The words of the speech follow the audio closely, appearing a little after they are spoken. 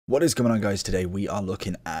What is going on, guys? Today we are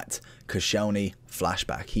looking at Koscielny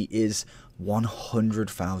Flashback. He is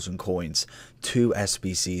 100,000 coins, 2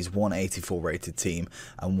 SBCs, 184 rated team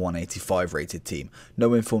and 185 rated team.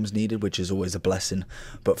 No informs needed, which is always a blessing,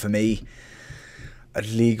 but for me, a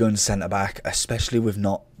league on centre back, especially with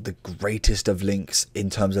not the greatest of links in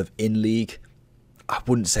terms of in league, I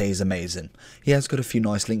wouldn't say he's amazing. He has got a few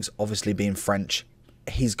nice links, obviously being French.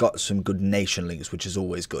 He's got some good nation links, which is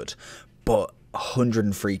always good, but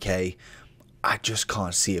 103k, I just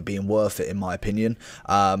can't see it being worth it, in my opinion.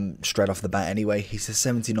 Straight off the bat anyway, he's a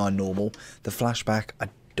 79 normal. The flashback, I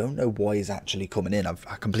don't know why he's actually coming in. I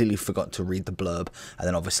completely forgot to read the blurb, and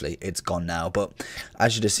then obviously it's gone now. But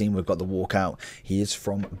as you've seen, we've got the walkout. He is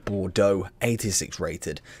from Bordeaux, 86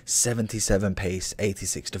 rated, 77 pace,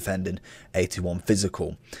 86 defending, 81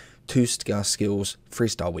 physical. 2-star skills,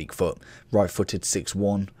 3-star weak foot, right-footed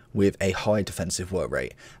 6'1", with a high defensive work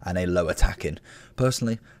rate and a low attacking.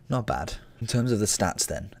 Personally, not bad. In terms of the stats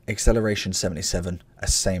then, acceleration 77,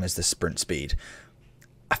 same as the sprint speed.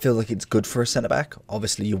 I feel like it's good for a centre-back.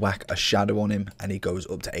 Obviously, you whack a shadow on him and he goes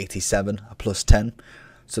up to 87, a plus 10.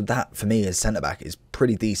 So that, for me, as centre-back is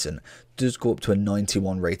pretty decent. Does go up to a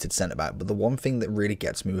 91 rated centre-back, but the one thing that really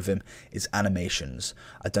gets me with him is animations.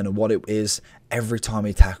 I don't know what it is. Every time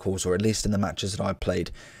he tackles, or at least in the matches that I've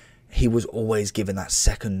played, he was always given that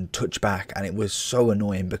second touch back, and it was so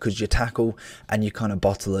annoying because you tackle and you kind of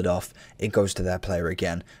bottle it off, it goes to their player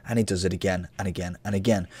again, and he does it again and again and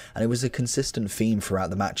again. And it was a consistent theme throughout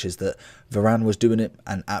the matches that Varane was doing it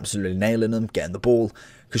and absolutely nailing them, getting the ball.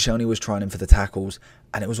 Koscielny was trying him for the tackles,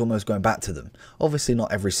 and it was almost going back to them. Obviously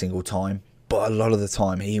not every single time, but a lot of the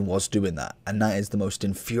time he was doing that, and that is the most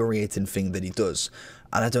infuriating thing that he does.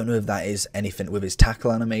 And I don't know if that is anything with his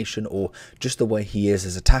tackle animation or just the way he is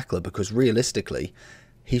as a tackler, because realistically,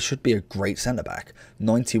 he should be a great centre-back.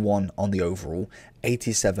 91 on the overall,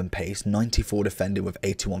 87 pace, 94 defending with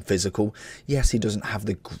 81 physical. Yes, he doesn't have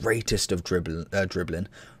the greatest of dribbling,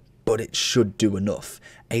 but it should do enough.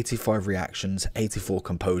 85 reactions, 84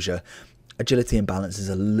 composure. Agility and balance is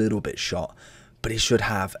a little bit shot, but he should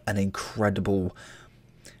have an incredible,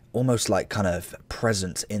 almost like kind of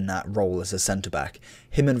presence in that role as a centre-back.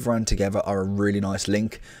 Him and Varane together are a really nice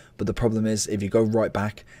link, but the problem is if you go right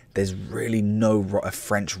back, there's really no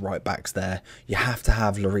French right backs there. You have to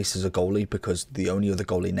have Lloris as a goalie because the only other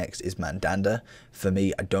goalie next is Mandanda. For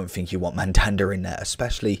me, I don't think you want Mandanda in there,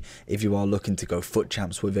 especially if you are looking to go foot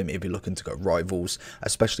champs with him, if you're looking to go rivals,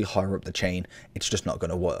 especially higher up the chain, it's just not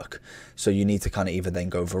going to work. So you need to kind of either then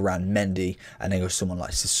go Varane, Mendy, and then go someone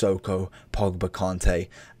like Sissoko, Pogba, Kante,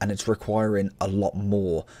 and it's requiring a lot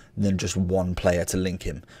more than just one player to link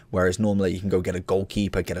him. Whereas normally you can go get a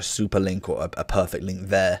goalkeeper, get a super link or a perfect link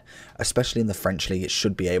there. Especially in the French league, it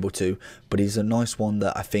should be able to, but he's a nice one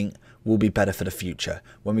that I think will be better for the future.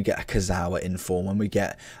 When we get a Kazawa in form, when we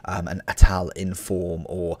get an Atal in form,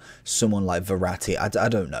 or someone like Verratti, I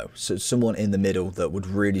don't know. So someone in the middle that would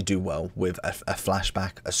really do well with a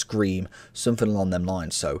flashback, a scream, something along them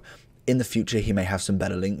lines. So in the future, he may have some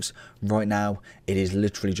better links. Right now, it is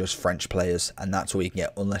literally just French players, and that's all you can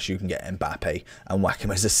get, unless you can get Mbappe and whack him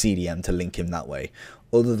as a CDM to link him that way.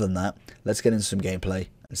 Other than that, let's get into some gameplay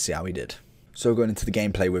and see how he did. So going into the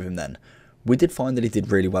gameplay with him then, we did find that he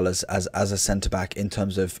did really well as a centre-back in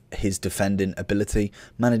terms of his defending ability,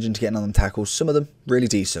 managing to get on them tackles. Some of them really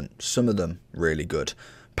decent, some of them really good.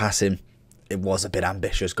 Passing, it was a bit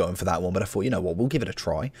ambitious going for that one, but I thought, you know what, we'll give it a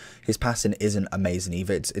try. His passing isn't amazing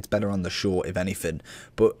either. It's better on the short, if anything,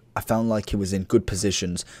 but I found like he was in good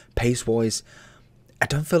positions. Pace-wise, I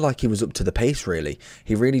don't feel like he was up to the pace, really.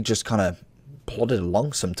 He really just kind of plodded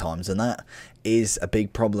along sometimes, and that is a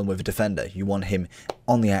big problem with a defender. You want him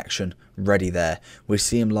on the action, ready there. We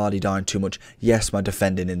see him la-di-dying too much. Yes, my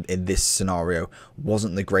defending in this scenario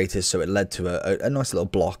wasn't the greatest, so it led to a nice little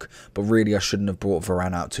block, but really I shouldn't have brought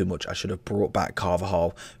Varane out too much. I should have brought back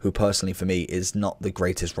Carvajal, who personally for me is not the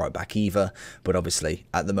greatest right back either, but obviously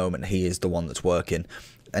at the moment he is the one that's working.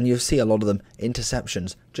 And you'll see a lot of them,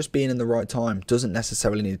 interceptions, just being in the right time, doesn't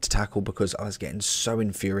necessarily need to tackle, because I was getting so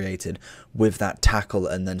infuriated with that tackle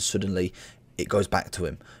and then suddenly it goes back to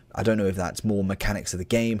him. I don't know if that's more mechanics of the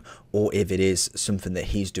game or if it is something that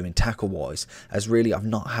he's doing tackle-wise, as really I've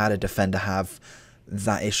not had a defender have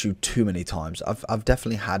that issue too many times. I've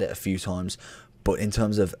definitely had it a few times, but in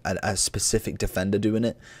terms of a specific defender doing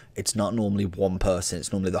it, It's not normally one person,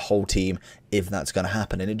 it's normally the whole team if that's going to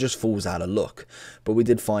happen, and it just falls out of luck. But we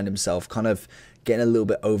did find himself kind of getting a little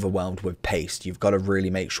bit overwhelmed with pace. You've got to really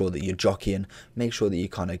make sure that you're jockeying, make sure that you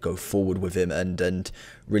kind of go forward with him, and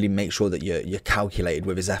really make sure that you're calculated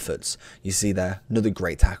with his efforts. You see there, another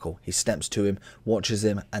great tackle. He steps to him, watches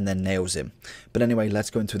him, and then nails him. But anyway, let's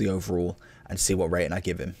go into the overall and see what rating I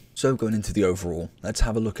give him. So going into the overall, let's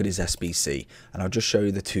have a look at his SBC, and I'll just show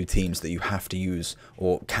you the two teams that you have to use,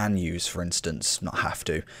 or can use, for instance, not have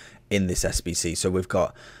to, in this SBC. So we've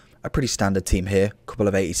got a pretty standard team here, a couple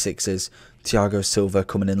of 86s, Thiago Silva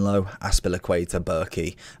coming in low, Aspilicueta,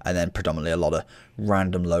 Berkey, and then predominantly a lot of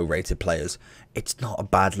random low rated players. It's not a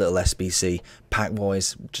bad little SBC. Pack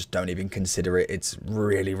wise, just don't even consider it. It's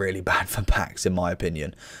really, really bad for packs in my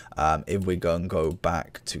opinion. If we go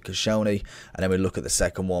back to Koscielny, and then we look at the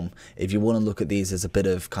second one, if you want to look at these as a bit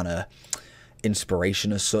of kind of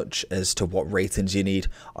inspiration as such as to what ratings you need,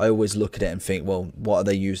 I always look at it and think, well, what are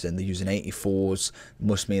they using? They're using 84s,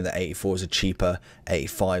 must mean that 84s are cheaper,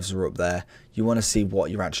 85s are up there. You want to see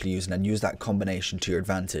what you're actually using and use that combination to your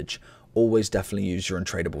advantage. Always definitely use your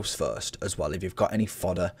untradables first as well. If you've got any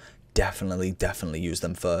fodder, definitely use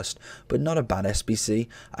them first. But not a bad SBC.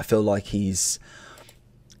 I feel like he's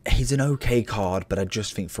an okay card, but I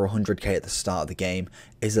just think for 100k at the start of the game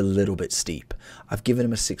is a little bit steep. I've given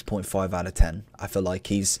him a 6.5 out of 10. I feel like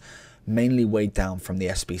he's mainly weighed down from the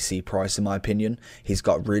SBC price in my opinion. He's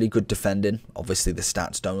got really good defending. Obviously the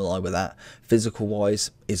stats don't lie with that. Physical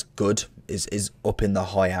wise is good, is up in the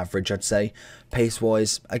high average I'd say. Pace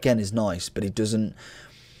wise again is nice, but it doesn't,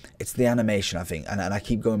 it's the animation I think, and I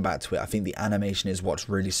keep going back to it. I think the animation is what's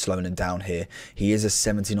really slowing him down here. He is a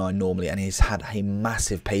 79 normally, and he's had a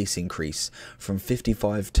massive pace increase from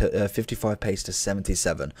 55 pace to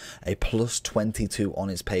 77, a plus 22 on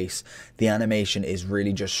his pace. The animation is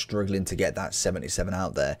really just struggling to get that 77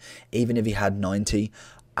 out there. Even if he had 90,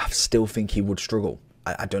 I still think he would struggle.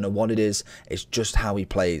 I don't know what it is, it's just how he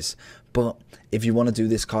plays. But if you want to do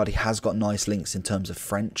this card, he has got nice links in terms of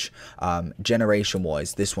French. Generation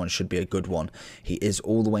wise, this one should be a good one. He is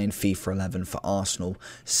all the way in FIFA 11 for Arsenal,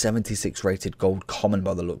 76 rated gold common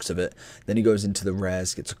by the looks of it. Then he goes into the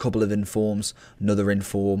rares, gets a couple of informs, another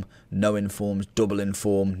inform, no informs, double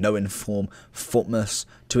inform, no inform, Footmas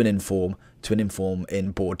to an inform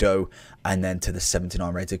in Bordeaux, and then to the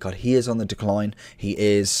 79 rated card. He is on the decline. He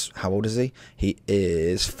is, how old is he? He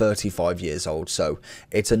is 35 years old, so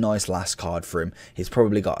it's a nice last card for him. He's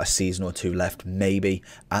probably got a season or two left, maybe,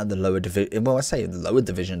 at the lower division. Well, I say the lower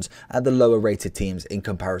divisions, at the lower rated teams in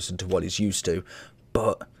comparison to what he's used to,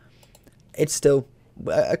 but it's still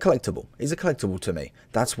a collectible. He's a collectible to me.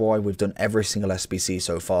 That's why we've done every single SBC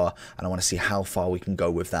so far, and I want to see how far we can go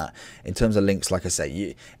with that. In terms of links, like I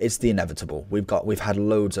say, it's the inevitable. We've had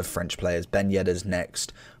loads of French players. Ben Yedder's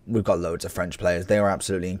next. We've got loads of French players. They are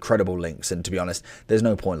absolutely incredible links, and to be honest, there's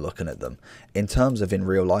no point looking at them. In terms of in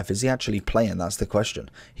real life, is he actually playing? That's the question.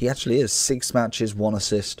 He actually is. 6 matches, 1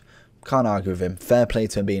 assist. Can't argue with him. Fair play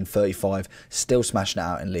to him being 35, still smashing it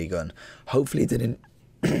out in Ligue 1. Hopefully he didn't...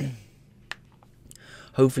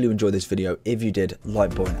 Hopefully you enjoyed this video. If you did,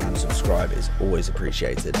 like button and subscribe is always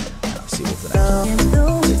appreciated. And I'll see you all for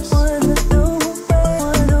the next one. Peace.